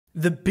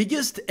The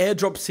biggest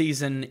airdrop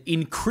season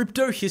in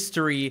crypto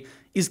history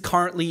is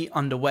currently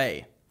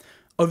underway.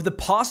 Over the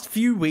past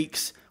few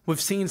weeks,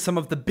 we've seen some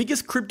of the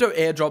biggest crypto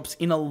airdrops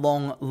in a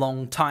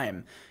long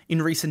time.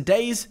 In recent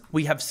days,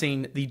 we have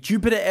seen the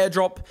Jupiter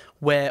airdrop,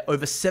 where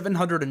over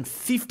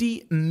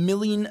 $750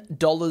 million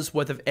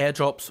worth of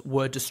airdrops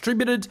were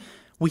distributed.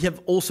 We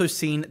have also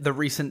seen the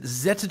recent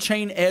Zeta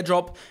Chain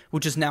airdrop,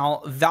 which is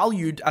now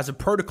valued as a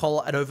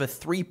protocol at over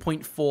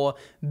 $3.4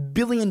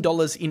 billion in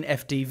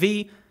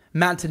FDV.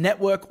 Manta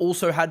Network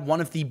also had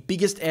one of the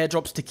biggest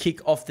airdrops to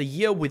kick off the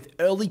year with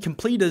early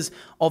completers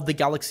of the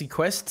Galaxy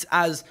Quests,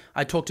 as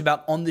I talked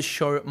about on this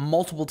show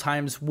multiple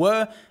times,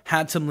 were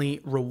handsomely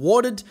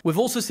rewarded. We've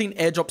also seen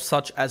airdrops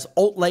such as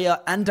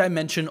AltLayer and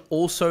Dimension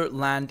also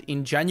land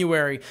in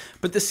January.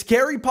 But the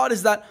scary part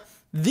is that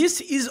this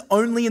is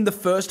only in the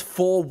first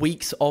 4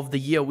 weeks of the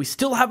year. We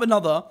still have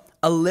another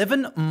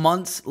 11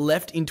 months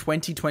left in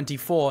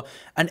 2024,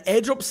 and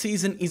airdrop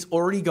season is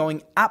already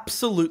going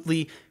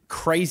absolutely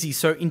crazy.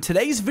 So in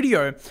today's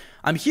video,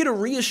 I'm here to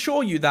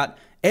reassure you that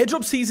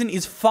airdrop season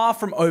is far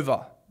from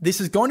over. This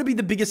is going to be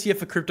the biggest year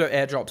for crypto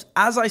airdrops.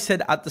 As I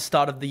said at the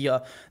start of the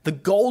year, the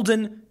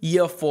golden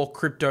year for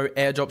crypto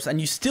airdrops, and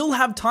you still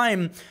have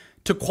time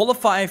to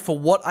qualify for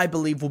what I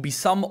believe will be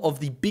some of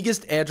the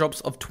biggest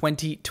airdrops of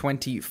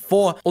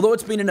 2024. Although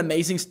it's been an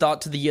amazing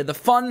start to the year, the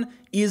fun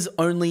is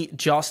only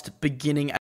just beginning.